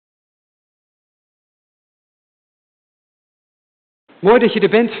Mooi dat je er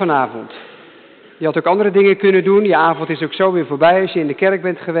bent vanavond. Je had ook andere dingen kunnen doen. Je avond is ook zo weer voorbij als je in de kerk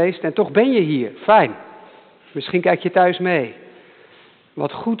bent geweest. En toch ben je hier. Fijn. Misschien kijk je thuis mee.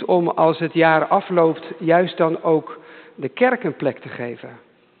 Wat goed om als het jaar afloopt juist dan ook de kerk een plek te geven.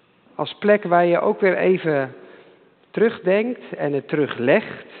 Als plek waar je ook weer even terugdenkt en het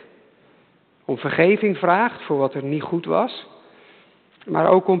teruglegt. Om vergeving vraagt voor wat er niet goed was. Maar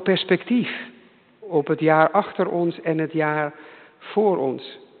ook om perspectief op het jaar achter ons en het jaar voor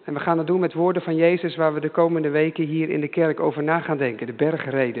ons. En we gaan het doen met woorden van Jezus waar we de komende weken hier in de kerk over na gaan denken. De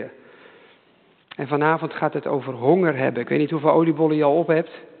bergreden. En vanavond gaat het over honger hebben. Ik weet niet hoeveel oliebollen je al op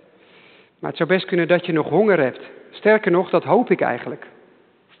hebt. Maar het zou best kunnen dat je nog honger hebt. Sterker nog, dat hoop ik eigenlijk.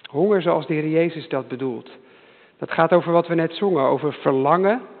 Honger zoals de Heer Jezus dat bedoelt. Dat gaat over wat we net zongen. Over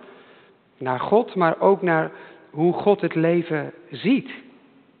verlangen naar God, maar ook naar hoe God het leven ziet.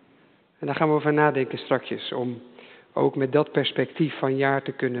 En daar gaan we over nadenken strakjes. Om ook met dat perspectief van jaar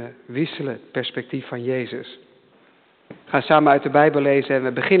te kunnen wisselen. Het perspectief van Jezus. We gaan samen uit de Bijbel lezen. En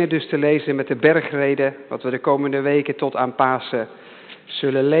we beginnen dus te lezen met de bergreden. Wat we de komende weken tot aan Pasen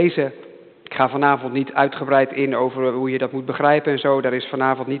zullen lezen. Ik ga vanavond niet uitgebreid in over hoe je dat moet begrijpen en zo. Daar is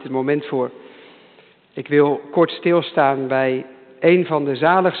vanavond niet het moment voor. Ik wil kort stilstaan bij een van de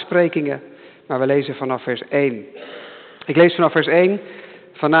zaligsprekingen. Maar we lezen vanaf vers 1. Ik lees vanaf vers 1.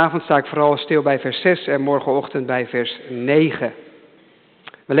 Vanavond sta ik vooral stil bij vers 6 en morgenochtend bij vers 9.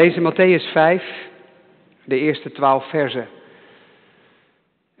 We lezen Mattheüs 5, de eerste 12 verzen.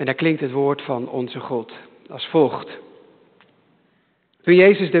 En daar klinkt het woord van onze God als volgt. Toen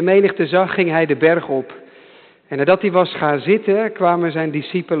Jezus de menigte zag, ging hij de berg op. En nadat hij was gaan zitten, kwamen zijn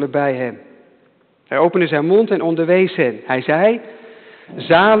discipelen bij hem. Hij opende zijn mond en onderwees hen. Hij zei,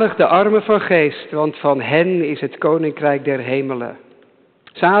 zalig de armen van geest, want van hen is het koninkrijk der hemelen.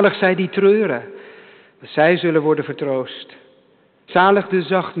 Zalig zij die treuren, want zij zullen worden vertroost. Zalig de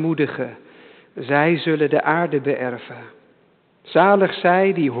zachtmoedigen, zij zullen de aarde beërven. Zalig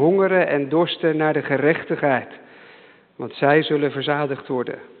zij die hongeren en dorsten naar de gerechtigheid, want zij zullen verzadigd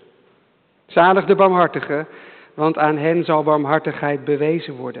worden. Zalig de barmhartigen, want aan hen zal barmhartigheid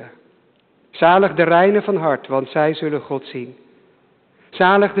bewezen worden. Zalig de reinen van hart, want zij zullen God zien.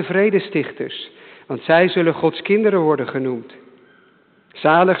 Zalig de vredestichters, want zij zullen Gods kinderen worden genoemd.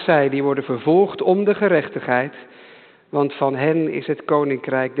 Zalig zij die worden vervolgd om de gerechtigheid, want van hen is het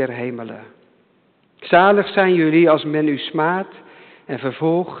koninkrijk der hemelen. Zalig zijn jullie als men u smaadt en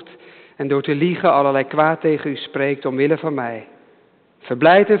vervolgt en door te liegen allerlei kwaad tegen u spreekt omwille van mij.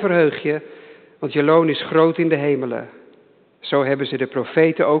 Verblijd en verheug je, want je loon is groot in de hemelen. Zo hebben ze de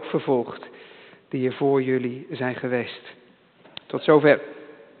profeten ook vervolgd, die er voor jullie zijn geweest. Tot zover.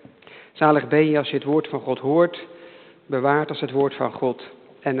 Zalig ben je als je het woord van God hoort, bewaart als het woord van God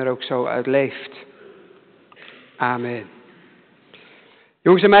en er ook zo uit leeft. Amen.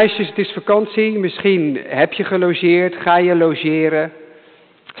 Jongens en meisjes, het is vakantie. Misschien heb je gelogeerd, ga je logeren.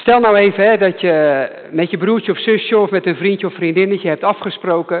 Stel nou even dat je met je broertje of zusje of met een vriendje of vriendinnetje hebt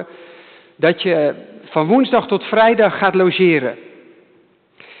afgesproken dat je van woensdag tot vrijdag gaat logeren.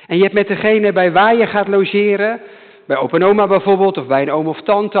 En je hebt met degene bij waar je gaat logeren, bij opa en oma bijvoorbeeld, of bij een oom of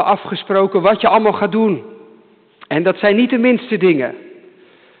tante afgesproken wat je allemaal gaat doen. En dat zijn niet de minste dingen.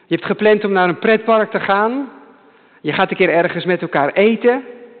 Je hebt gepland om naar een pretpark te gaan. Je gaat een keer ergens met elkaar eten.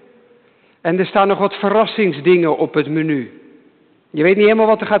 En er staan nog wat verrassingsdingen op het menu. Je weet niet helemaal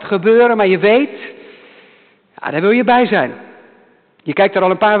wat er gaat gebeuren, maar je weet, ja, daar wil je bij zijn. Je kijkt er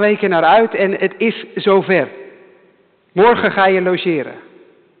al een paar weken naar uit en het is zover. Morgen ga je logeren.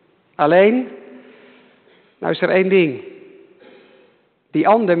 Alleen, nou is er één ding. Die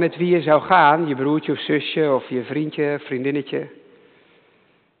ander met wie je zou gaan, je broertje of zusje of je vriendje, vriendinnetje,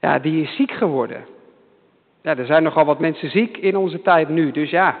 ja, die is ziek geworden. Ja, er zijn nogal wat mensen ziek in onze tijd nu, dus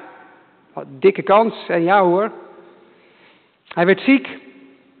ja, dikke kans. En ja hoor, hij werd ziek.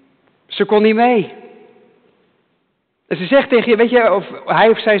 Ze kon niet mee. En ze zegt tegen je, weet je, of hij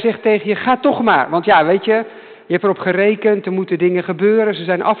of zij zegt tegen je, ga toch maar. Want ja, weet je hebt erop gerekend, er moeten dingen gebeuren, ze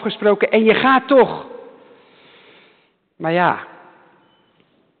zijn afgesproken en je gaat toch. Maar ja,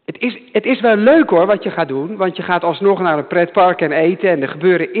 het is wel leuk hoor wat je gaat doen, want je gaat alsnog naar een pretpark en eten en er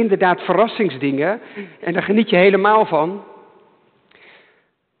gebeuren inderdaad verrassingsdingen en daar geniet je helemaal van.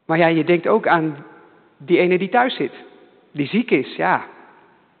 Maar ja, je denkt ook aan die ene die thuis zit, die ziek is, ja.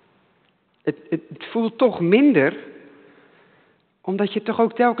 Het voelt toch minder, omdat je toch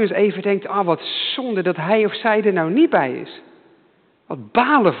ook telkens even denkt, wat zonde dat hij of zij er nou niet bij is. Wat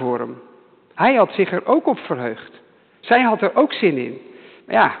balen voor hem. Hij had zich er ook op verheugd. Zij had er ook zin in.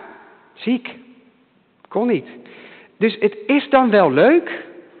 Maar ja, ziek. Kon niet. Dus het is dan wel leuk.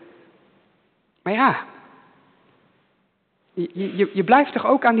 Maar ja, Je blijft toch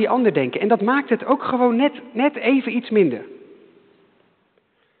ook aan die ander denken. En dat maakt het ook gewoon net even iets minder.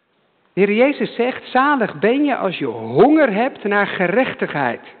 De Heer Jezus zegt, zalig ben je als je honger hebt naar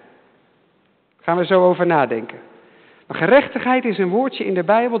gerechtigheid. Daar gaan we zo over nadenken. Maar gerechtigheid is een woordje in de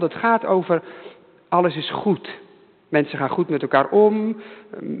Bijbel dat gaat over alles is goed. Mensen gaan goed met elkaar om.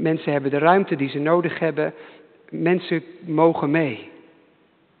 Mensen hebben de ruimte die ze nodig hebben. Mensen mogen mee.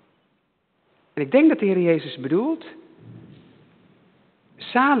 En ik denk dat de Heer Jezus bedoelt,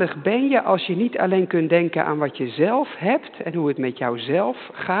 zalig ben je als je niet alleen kunt denken aan wat je zelf hebt en hoe het met jouzelf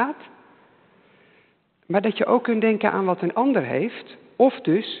gaat, maar dat je ook kunt denken aan wat een ander heeft, of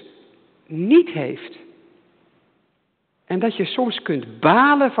dus niet heeft. En dat je soms kunt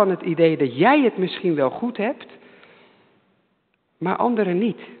balen van het idee dat jij het misschien wel goed hebt, maar anderen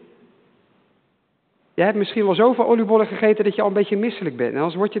niet. Jij hebt misschien wel zoveel oliebollen gegeten dat je al een beetje misselijk bent. En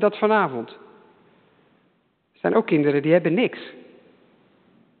anders word je dat vanavond. Er zijn ook kinderen die hebben niks.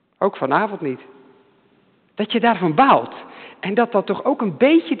 Ook vanavond niet. Dat je daarvan baalt. En dat toch ook een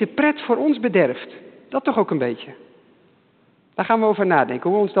beetje de pret voor ons bederft. Dat toch ook een beetje. Daar gaan we over nadenken.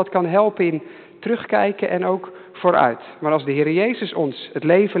 Hoe ons dat kan helpen in terugkijken en ook vooruit. Maar als de Heer Jezus ons het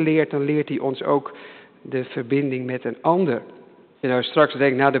leven leert, dan leert hij ons ook de verbinding met een ander. En nou straks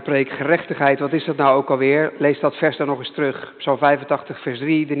denk ik na de preek gerechtigheid, wat is dat nou ook alweer? Lees dat vers dan nog eens terug. Psalm 85 vers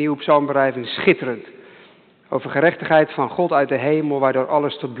 3, de nieuwe psalmbeschrijving, schitterend. Over gerechtigheid van God uit de hemel, waardoor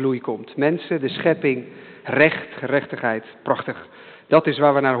alles tot bloei komt. Mensen, de schepping, recht, gerechtigheid, prachtig. Dat is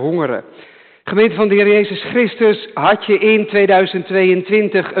waar we naar hongeren. Gemeente van de Heer Jezus Christus, had je in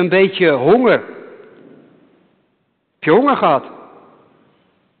 2022 een beetje honger? Heb je honger gehad?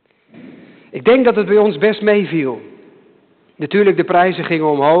 Ik denk dat het bij ons best meeviel. Natuurlijk, de prijzen gingen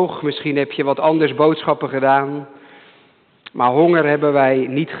omhoog. Misschien heb je wat anders boodschappen gedaan. Maar honger hebben wij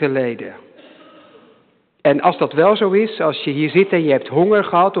niet geleden. En als dat wel zo is, als je hier zit en je hebt honger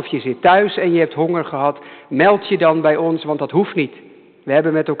gehad, of je zit thuis en je hebt honger gehad, meld je dan bij ons, want dat hoeft niet. We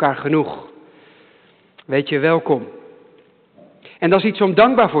hebben met elkaar genoeg. Weet je, welkom. En dat is iets om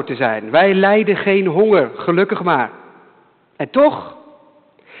dankbaar voor te zijn. Wij lijden geen honger, gelukkig maar. En toch,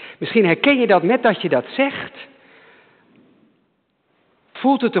 misschien herken je dat net dat je dat zegt,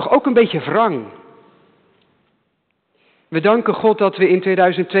 voelt het toch ook een beetje wrang. We danken God dat we in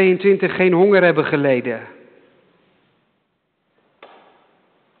 2022 geen honger hebben geleden.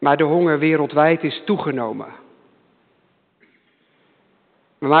 Maar de honger wereldwijd is toegenomen.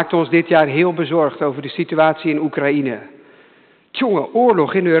 We maakten ons dit jaar heel bezorgd over de situatie in Oekraïne. Tjonge,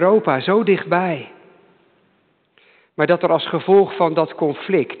 oorlog in Europa, zo dichtbij. Maar dat er als gevolg van dat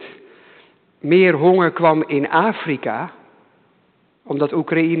conflict meer honger kwam in Afrika, omdat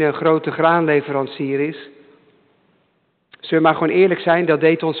Oekraïne een grote graanleverancier is. Zullen we maar gewoon eerlijk zijn, dat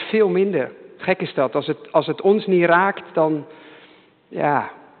deed ons veel minder. Gek is dat. Als het ons niet raakt, dan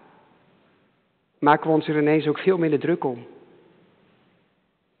maken we ons er ineens ook veel minder druk om.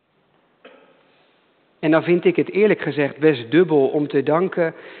 En dan vind ik het eerlijk gezegd best dubbel om te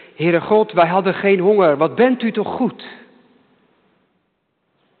danken. Heere God, wij hadden geen honger. Wat bent u toch goed?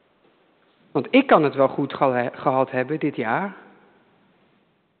 Want ik kan het wel goed gehad hebben dit jaar.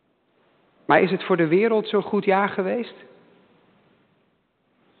 Maar is het voor de wereld zo'n goed jaar geweest?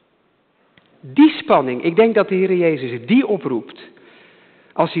 Die spanning, ik denk dat de Heer Jezus die oproept.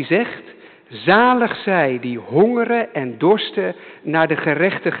 Als hij zegt, zalig zij die hongeren en dorsten naar de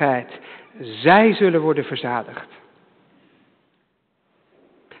gerechtigheid. Zij zullen worden verzadigd.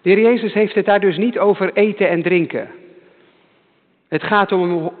 De Heer Jezus heeft het daar dus niet over eten en drinken. Het gaat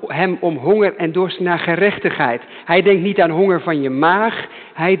hem om honger en dorst naar gerechtigheid. Hij denkt niet aan honger van je maag,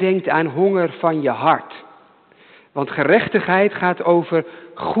 hij denkt aan honger van je hart. Want gerechtigheid gaat over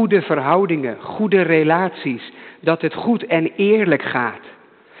goede verhoudingen, goede relaties, dat het goed en eerlijk gaat.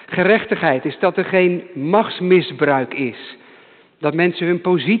 Gerechtigheid is dat er geen machtsmisbruik is. Dat mensen hun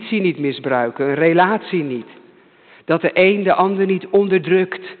positie niet misbruiken, een relatie niet. Dat de een de ander niet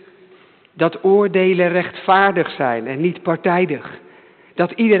onderdrukt. Dat oordelen rechtvaardig zijn en niet partijdig.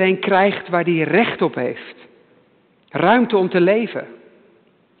 Dat iedereen krijgt waar hij recht op heeft. Ruimte om te leven.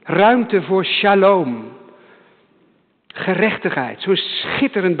 Ruimte voor shalom. Gerechtigheid, zo'n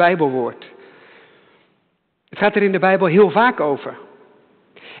schitterend Bijbelwoord. Het gaat er in de Bijbel heel vaak over.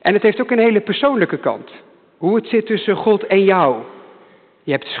 En het heeft ook een hele persoonlijke kant. Hoe het zit tussen God en jou.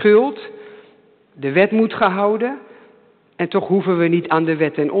 Je hebt schuld, de wet moet gehouden. En toch hoeven we niet aan de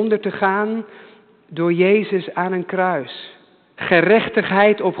wet ten onder te gaan door Jezus aan een kruis.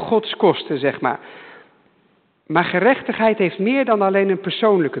 Gerechtigheid op Gods kosten, zeg maar. Maar gerechtigheid heeft meer dan alleen een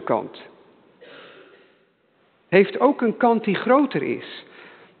persoonlijke kant. Heeft ook een kant die groter is.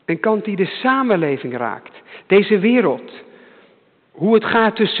 Een kant die de samenleving raakt. Deze wereld. Hoe het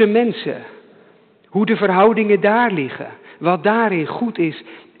gaat tussen mensen. Hoe de verhoudingen daar liggen. Wat daarin goed is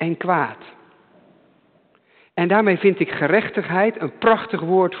en kwaad. En daarmee vind ik gerechtigheid een prachtig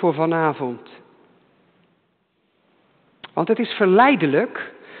woord voor vanavond. Want het is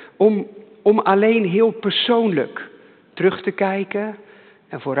verleidelijk om alleen heel persoonlijk terug te kijken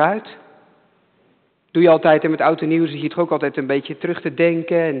en vooruit. Doe je altijd en met oud en nieuw zit je toch ook altijd een beetje terug te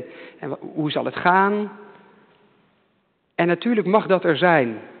denken en hoe zal het gaan? En natuurlijk mag dat er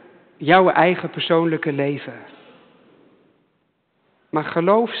zijn, jouw eigen persoonlijke leven. Maar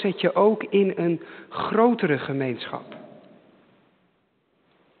geloof zet je ook in een grotere gemeenschap.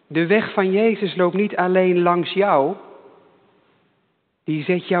 De weg van Jezus loopt niet alleen langs jou, die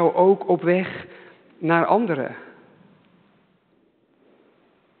zet jou ook op weg naar anderen.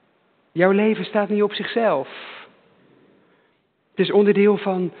 Jouw leven staat niet op zichzelf. Het is onderdeel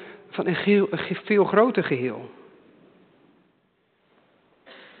van een veel groter geheel.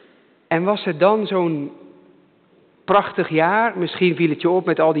 En was het dan zo'n prachtig jaar? Misschien viel het je op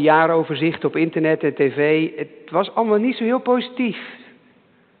met al die jaaroverzichten op internet en tv. Het was allemaal niet zo heel positief.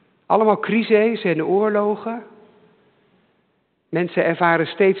 Allemaal crises en oorlogen. Mensen ervaren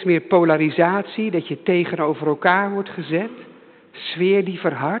steeds meer polarisatie, dat je tegenover elkaar wordt gezet. Sfeer die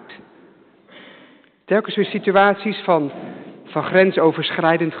verhardt. Telkens weer situaties van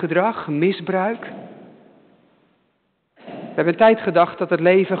grensoverschrijdend gedrag, misbruik. We hebben een tijd gedacht dat het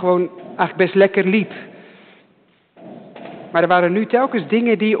leven gewoon eigenlijk best lekker liep. Maar er waren nu telkens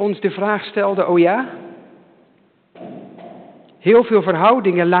dingen die ons de vraag stelden, oh ja? Heel veel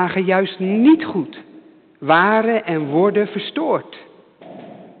verhoudingen lagen juist niet goed. Waren en worden verstoord.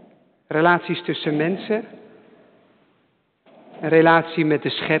 Relaties tussen mensen. Een relatie met de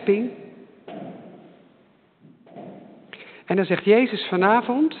schepping. En dan zegt Jezus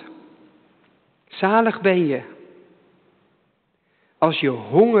vanavond, zalig ben je als je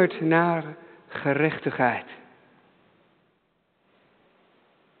hongert naar gerechtigheid.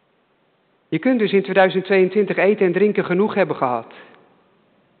 Je kunt dus in 2022 eten en drinken genoeg hebben gehad.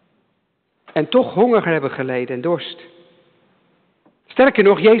 En toch honger hebben geleden en dorst. Sterker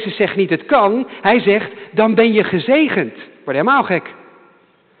nog, Jezus zegt niet het kan. Hij zegt, dan ben je gezegend. Word helemaal gek.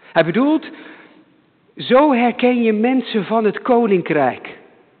 Hij bedoelt, zo herken je mensen van het koninkrijk.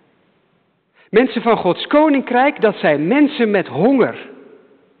 Mensen van Gods koninkrijk, dat zijn mensen met honger.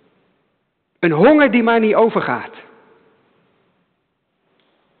 Een honger die maar niet overgaat.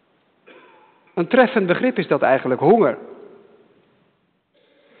 Een treffend begrip is dat eigenlijk, honger.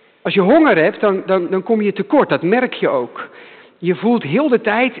 Als je honger hebt, dan kom je tekort, dat merk je ook. Je voelt heel de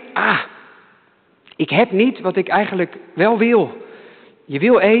tijd, ik heb niet wat ik eigenlijk wel wil. Je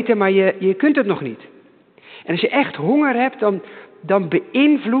wil eten, maar je kunt het nog niet. En als je echt honger hebt, dan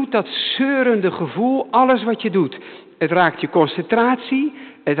beïnvloedt dat zeurende gevoel alles wat je doet. Het raakt je concentratie,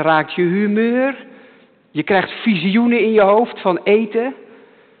 het raakt je humeur. Je krijgt visioenen in je hoofd van eten.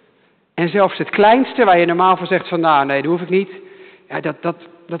 En zelfs het kleinste waar je normaal van zegt van nou nee, dat hoef ik niet. Ja,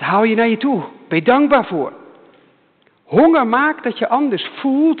 dat haal je naar je toe. Ben je dankbaar voor. Honger maakt dat je anders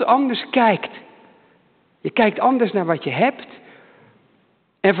voelt, anders kijkt. Je kijkt anders naar wat je hebt.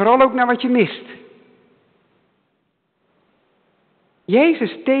 En vooral ook naar wat je mist.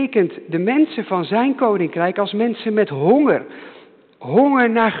 Jezus tekent de mensen van zijn koninkrijk als mensen met honger. Honger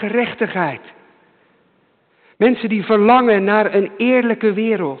naar gerechtigheid. Mensen die verlangen naar een eerlijke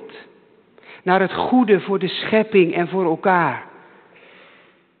wereld. Naar het goede voor de schepping en voor elkaar.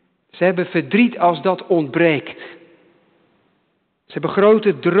 Ze hebben verdriet als dat ontbreekt. Ze hebben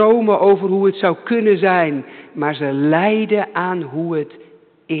grote dromen over hoe het zou kunnen zijn, maar ze lijden aan hoe het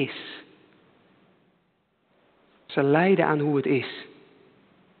is. Ze lijden aan hoe het is.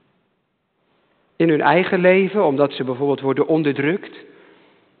 In hun eigen leven, omdat ze bijvoorbeeld worden onderdrukt.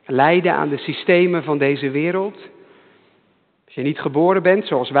 Lijden aan de systemen van deze wereld. Als je niet geboren bent,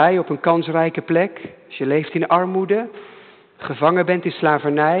 zoals wij, op een kansrijke plek. Als je leeft in armoede. Gevangen bent in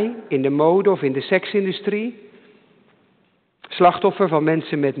slavernij, in de mode of in de seksindustrie. Slachtoffer van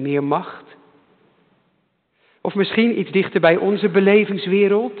mensen met meer macht. Of misschien iets dichter bij onze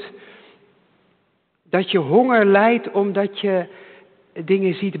belevingswereld. Dat je honger lijdt omdat je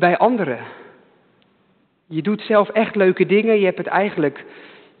dingen ziet bij anderen. Je doet zelf echt leuke dingen, je hebt het eigenlijk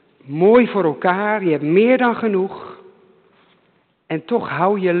mooi voor elkaar, je hebt meer dan genoeg. En toch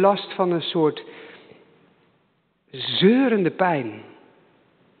hou je last van een soort zeurende pijn.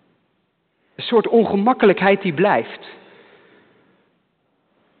 Een soort ongemakkelijkheid die blijft.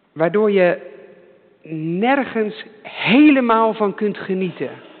 Waardoor je nergens helemaal van kunt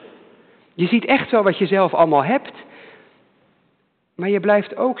genieten. Je ziet echt wel wat je zelf allemaal hebt. Maar je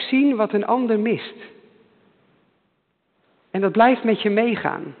blijft ook zien wat een ander mist. En dat blijft met je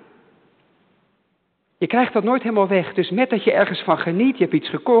meegaan. Je krijgt dat nooit helemaal weg. Dus met dat je ergens van geniet, je hebt iets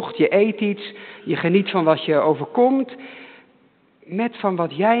gekocht, je eet iets, je geniet van wat je overkomt. Met van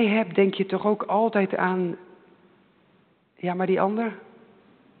wat jij hebt, denk je toch ook altijd aan, ja, maar die ander?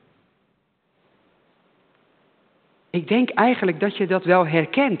 Ik denk eigenlijk dat je dat wel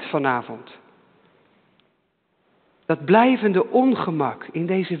herkent vanavond. Dat blijvende ongemak in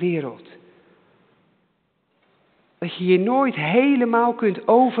deze wereld. Dat je je nooit helemaal kunt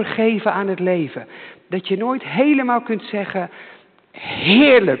overgeven aan het leven. Dat je nooit helemaal kunt zeggen,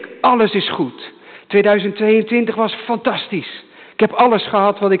 heerlijk, alles is goed. 2022 was fantastisch. Ik heb alles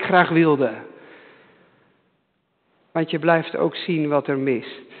gehad wat ik graag wilde. Want je blijft ook zien wat er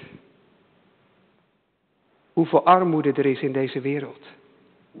mist. Hoeveel armoede er is in deze wereld.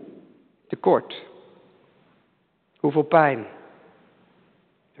 Tekort. Hoeveel pijn.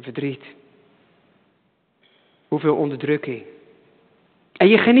 En verdriet. Hoeveel onderdrukking. En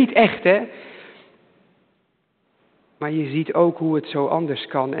je geniet echt, hè? Maar je ziet ook hoe het zo anders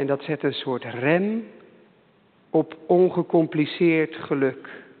kan. En dat zet een soort rem op ongecompliceerd geluk.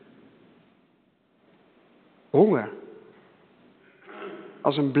 Honger.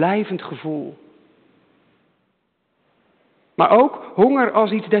 Als een blijvend gevoel. Maar ook honger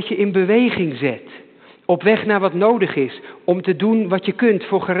als iets dat je in beweging zet. Op weg naar wat nodig is. Om te doen wat je kunt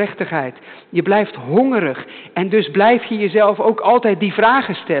voor gerechtigheid. Je blijft hongerig. En dus blijf je jezelf ook altijd die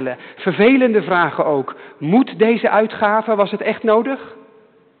vragen stellen. Vervelende vragen ook. Moet deze uitgave, was het echt nodig?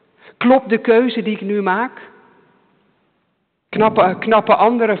 Klopt de keuze die ik nu maak? Knappen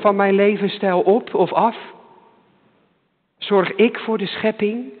anderen van mijn levensstijl op of af? Zorg ik voor de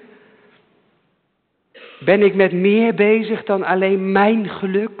schepping? Ben ik met meer bezig dan alleen mijn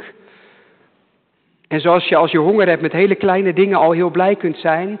geluk? En zoals je als je honger hebt met hele kleine dingen al heel blij kunt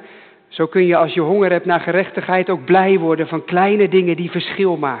zijn, zo kun je als je honger hebt naar gerechtigheid ook blij worden van kleine dingen die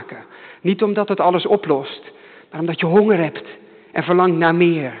verschil maken. Niet omdat het alles oplost, maar omdat je honger hebt en verlangt naar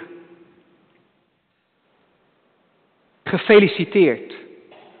meer. Gefeliciteerd.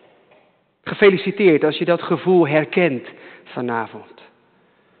 Gefeliciteerd als je dat gevoel herkent vanavond.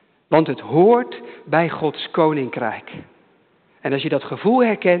 Want het hoort bij Gods koninkrijk. En als je dat gevoel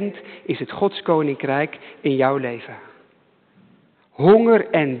herkent, is het Gods koninkrijk in jouw leven. Honger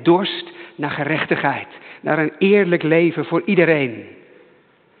en dorst naar gerechtigheid. Naar een eerlijk leven voor iedereen.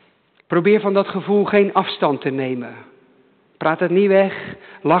 Probeer van dat gevoel geen afstand te nemen. Praat het niet weg.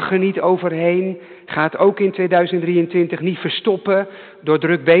 Lach er niet overheen. Ga het ook in 2023 niet verstoppen door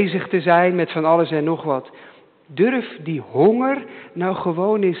druk bezig te zijn met van alles en nog wat. Durf die honger nou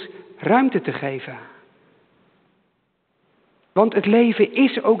gewoon eens ruimte te geven. Want het leven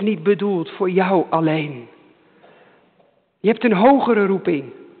is ook niet bedoeld voor jou alleen. Je hebt een hogere roeping.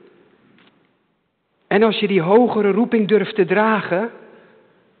 En als je die hogere roeping durft te dragen,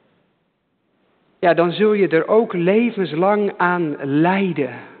 ja, dan zul je er ook levenslang aan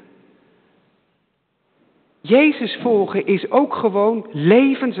lijden. Jezus volgen is ook gewoon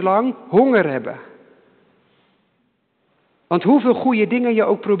levenslang honger hebben. Want hoeveel goede dingen je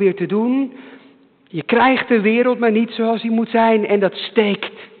ook probeert te doen, je krijgt de wereld maar niet zoals die moet zijn en dat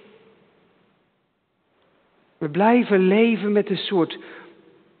steekt. We blijven leven met een soort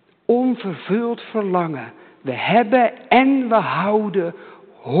onvervuld verlangen. We hebben en we houden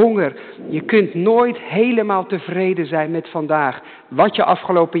honger. Je kunt nooit helemaal tevreden zijn met vandaag. Wat je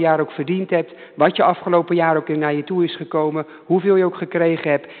afgelopen jaar ook verdiend hebt. Wat je afgelopen jaar ook naar je toe is gekomen. Hoeveel je ook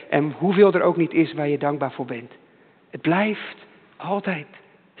gekregen hebt. En hoeveel er ook niet is waar je dankbaar voor bent. Het blijft altijd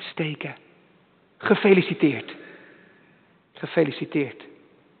steken. Gefeliciteerd. Gefeliciteerd.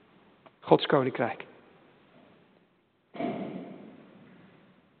 Gods koninkrijk.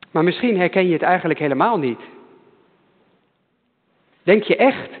 Maar misschien herken je het eigenlijk helemaal niet. Denk je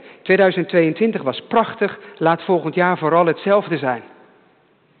echt, 2022 was prachtig, laat volgend jaar vooral hetzelfde zijn.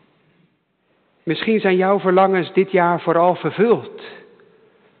 Misschien zijn jouw verlangens dit jaar vooral vervuld.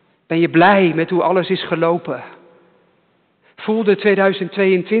 Ben je blij met hoe alles is gelopen? Voelde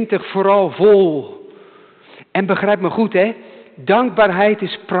 2022 vooral vol. En begrijp me goed, hè? Dankbaarheid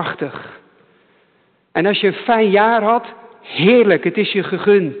is prachtig. En als je een fijn jaar had, heerlijk, het is je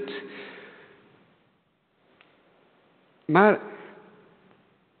gegund. Maar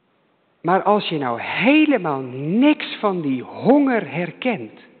als je nou helemaal niks van die honger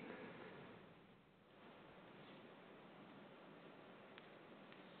herkent.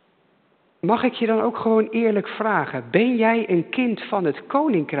 Mag ik je dan ook gewoon eerlijk vragen, ben jij een kind van het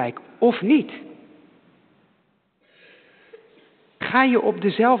koninkrijk of niet? Ga je op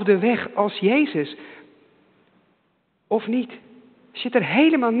dezelfde weg als Jezus of niet? Als je er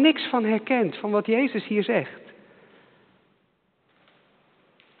helemaal niks van herkent, van wat Jezus hier zegt.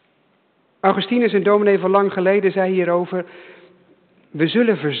 Augustinus, een dominee van lang geleden, zei hierover: we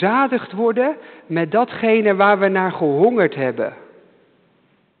zullen verzadigd worden met datgene waar we naar gehongerd hebben.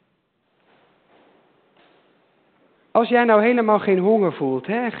 Als jij nou helemaal geen honger voelt,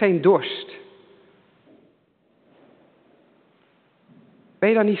 geen dorst, ben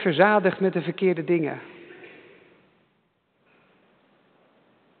je dan niet verzadigd met de verkeerde dingen?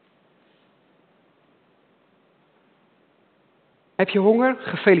 Heb je honger?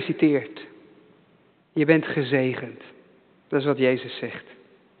 Gefeliciteerd. Je bent gezegend. Dat is wat Jezus zegt.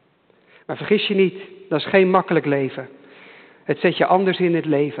 Maar vergis je niet, dat is geen makkelijk leven. Het zet je anders in het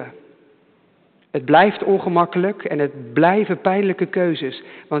leven. Het blijft ongemakkelijk en het blijven pijnlijke keuzes.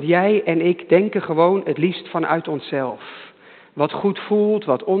 Want jij en ik denken gewoon het liefst vanuit onszelf. Wat goed voelt,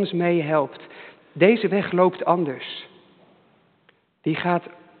 wat ons meehelpt. Deze weg loopt anders. Die gaat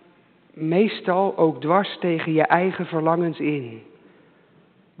meestal ook dwars tegen je eigen verlangens in.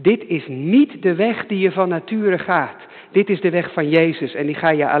 Dit is niet de weg die je van nature gaat. Dit is de weg van Jezus en die ga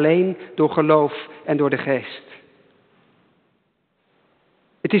je alleen door geloof en door de geest.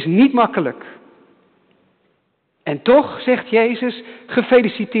 Het is niet makkelijk. En toch, zegt Jezus,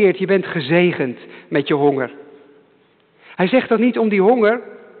 gefeliciteerd, je bent gezegend met je honger. Hij zegt dat niet om die honger,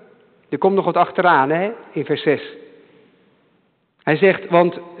 er komt nog wat achteraan in vers 6. Hij zegt,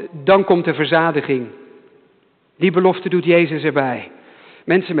 want dan komt de verzadiging. Die belofte doet Jezus erbij.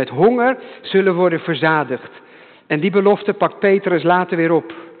 Mensen met honger zullen worden verzadigd. En die belofte pakt Petrus later weer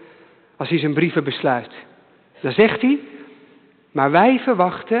op, als hij zijn brieven besluit. Dan zegt hij, maar wij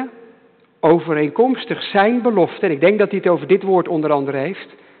verwachten overeenkomstig zijn belofte, en ik denk dat hij het over dit woord onder andere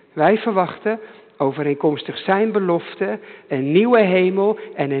heeft. Wij verwachten overeenkomstig zijn belofte een nieuwe hemel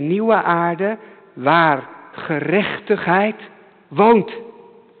en een nieuwe aarde waar gerechtigheid woont.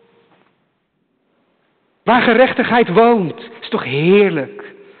 Waar gerechtigheid woont, is toch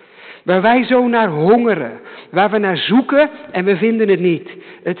heerlijk. Waar wij zo naar hongeren, waar we naar zoeken en we vinden het niet.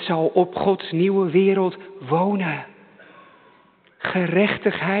 Het zal op Gods nieuwe wereld wonen.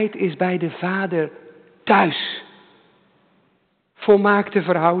 Gerechtigheid is bij de Vader thuis. Volmaakte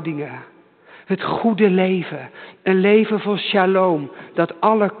verhoudingen. Het goede leven. Een leven vol shalom. Dat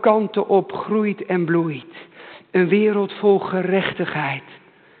alle kanten op groeit en bloeit. Een wereld vol gerechtigheid.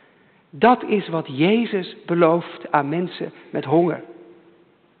 Dat is wat Jezus belooft aan mensen met honger.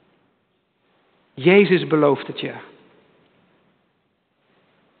 Jezus belooft het je.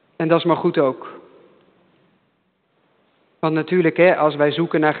 En dat is maar goed ook. Want natuurlijk, als wij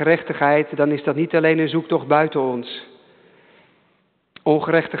zoeken naar gerechtigheid, dan is dat niet alleen een zoektocht buiten ons.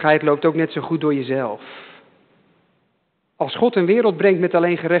 Ongerechtigheid loopt ook net zo goed door jezelf. Als God een wereld brengt met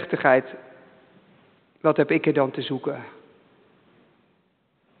alleen gerechtigheid, wat heb ik er dan te zoeken?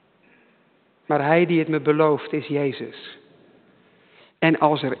 Maar hij die het me belooft is Jezus. En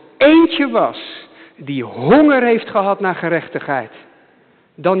als er eentje was die honger heeft gehad naar gerechtigheid,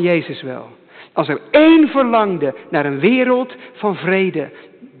 dan Jezus wel. Als er één verlangde naar een wereld van vrede,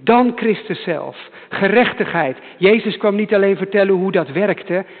 dan Christus zelf. Gerechtigheid. Jezus kwam niet alleen vertellen hoe dat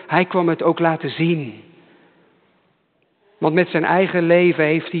werkte, hij kwam het ook laten zien. Want met zijn eigen leven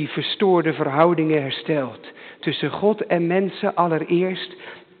heeft hij verstoorde verhoudingen hersteld. Tussen God en mensen allereerst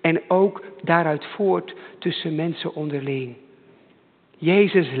en ook daaruit voort tussen mensen onderling.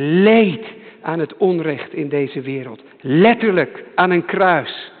 Jezus leed aan het onrecht in deze wereld. Letterlijk aan een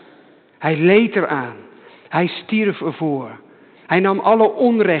kruis. Hij leed eraan. Hij stierf ervoor. Hij nam alle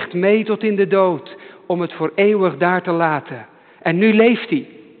onrecht mee tot in de dood om het voor eeuwig daar te laten. En nu leeft hij.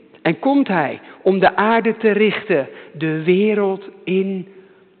 En komt hij om de aarde te richten. De wereld in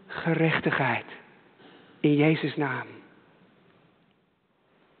gerechtigheid. In Jezus' naam.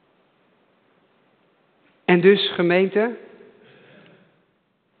 En dus, gemeente,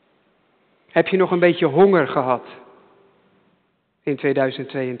 heb je nog een beetje honger gehad in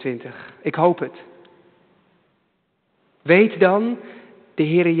 2022? Ik hoop het. Weet dan, de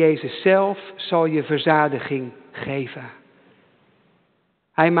Heere Jezus zelf zal je verzadiging geven.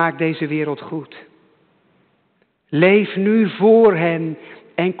 Hij maakt deze wereld goed. Leef nu voor hem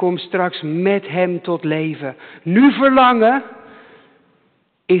en kom straks met hem tot leven. Nu verlangen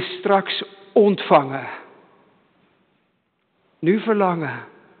is straks ontvangen. Nu verlangen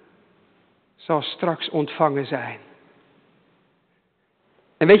zal straks ontvangen zijn.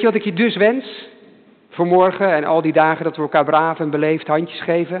 En weet je wat ik je dus wens? Vanmorgen en al die dagen dat we elkaar braaf en beleefd handjes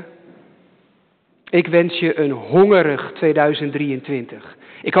geven. Ik wens je een hongerig 2023.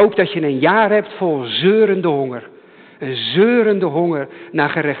 Ik hoop dat je een jaar hebt vol zeurende honger. Een zeurende honger naar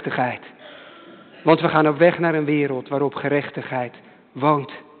gerechtigheid. Want we gaan op weg naar een wereld waarop gerechtigheid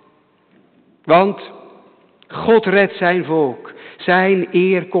woont. Want God redt zijn volk. Zijn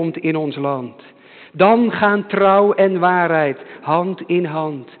eer komt in ons land. Dan gaan trouw en waarheid hand in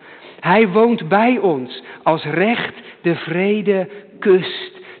hand. Hij woont bij ons als recht de vrede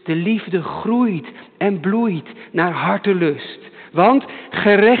kust. De liefde groeit en bloeit naar hartelust. Want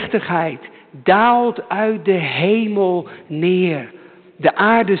gerechtigheid daalt uit de hemel neer. De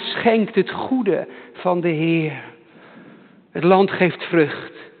aarde schenkt het goede van de Heer. Het land geeft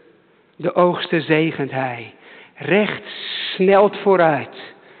vrucht. De oogsten zegent Hij. Recht snelt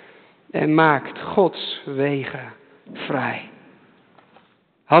vooruit en maakt Gods wegen vrij.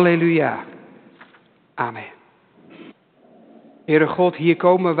 Halleluja. Amen. Heere God, hier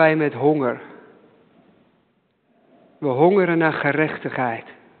komen wij met honger. We hongeren naar gerechtigheid.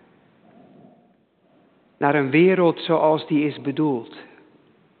 Naar een wereld zoals die is bedoeld.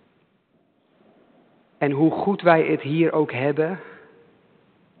 En hoe goed wij het hier ook hebben.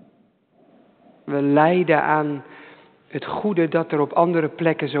 We lijden aan het goede dat er op andere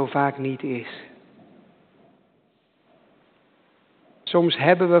plekken zo vaak niet is. Soms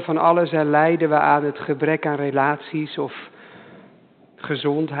hebben we van alles en lijden we aan het gebrek aan relaties of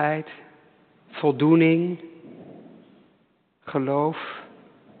gezondheid, voldoening, geloof.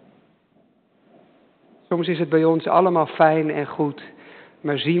 Soms is het bij ons allemaal fijn en goed,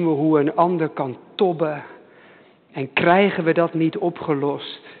 maar zien we hoe een ander kan tobben en krijgen we dat niet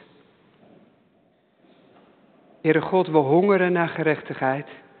opgelost. Heere God, we hongeren naar gerechtigheid.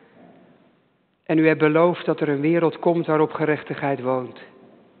 En u hebt beloofd dat er een wereld komt waarop gerechtigheid woont.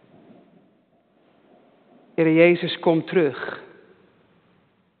 Heere Jezus, kom terug.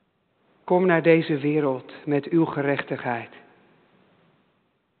 Kom naar deze wereld met uw gerechtigheid.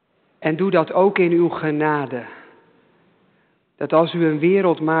 En doe dat ook in uw genade. Dat als u een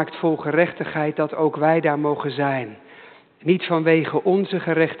wereld maakt vol gerechtigheid, dat ook wij daar mogen zijn. Niet vanwege onze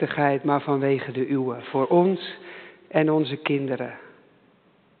gerechtigheid, maar vanwege de uwe. Voor ons en onze kinderen.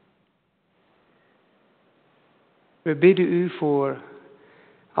 We bidden u voor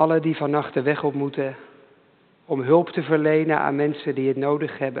allen die vannacht de weg op moeten. Om hulp te verlenen aan mensen die het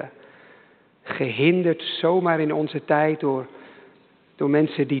nodig hebben. Gehinderd zomaar in onze tijd door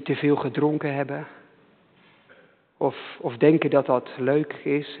mensen die te veel gedronken hebben. Of denken dat dat leuk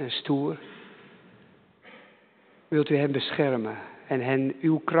is en stoer. Wilt u hen beschermen en hen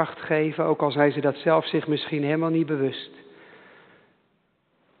uw kracht geven, ook al zijn ze dat zelf zich misschien helemaal niet bewust.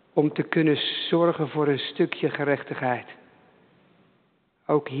 Om te kunnen zorgen voor een stukje gerechtigheid.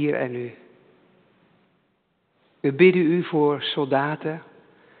 Ook hier en nu. We bidden u voor soldaten.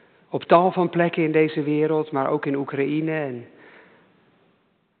 Op tal van plekken in deze wereld, maar ook in Oekraïne. En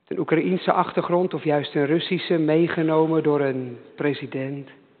een Oekraïense achtergrond of juist een Russische meegenomen door een president.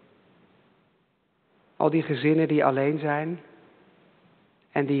 Al die gezinnen die alleen zijn.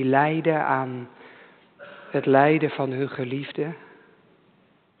 En die lijden aan het lijden van hun geliefden.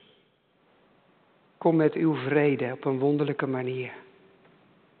 Kom met uw vrede op een wonderlijke manier.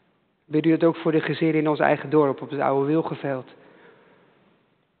 Bid u het ook voor de gezinnen in ons eigen dorp op het oude Wilgenveld.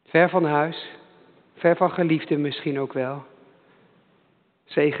 Ver van huis, ver van geliefden misschien ook wel.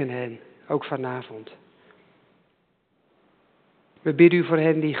 Zegen hen, ook vanavond. We bidden u voor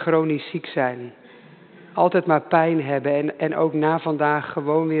hen die chronisch ziek zijn. Altijd maar pijn hebben en ook na vandaag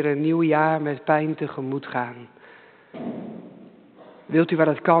gewoon weer een nieuw jaar met pijn tegemoet gaan. Wilt u waar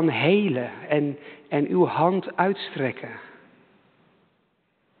het kan helen en uw hand uitstrekken.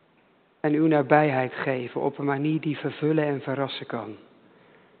 En uw nabijheid geven op een manier die vervullen en verrassen kan.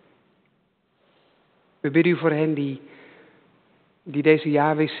 We bidden u voor hen die deze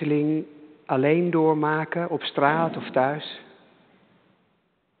jaarwisseling alleen doormaken, op straat of thuis.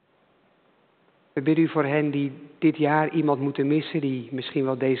 We bidden u voor hen die dit jaar iemand moeten missen, die misschien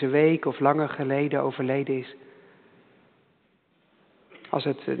wel deze week of langer geleden overleden is. Als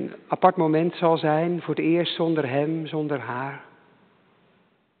het een apart moment zal zijn, voor het eerst zonder hem, zonder haar.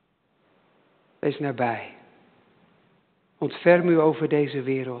 Wees nabij. Ontferm u over deze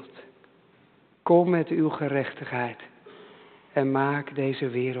wereld. Kom met uw gerechtigheid en maak deze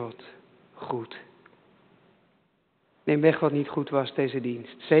wereld goed. Neem weg wat niet goed was deze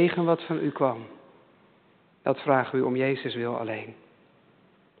dienst. Zegen wat van u kwam. Dat vragen we u om Jezus wil alleen.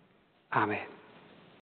 Amen.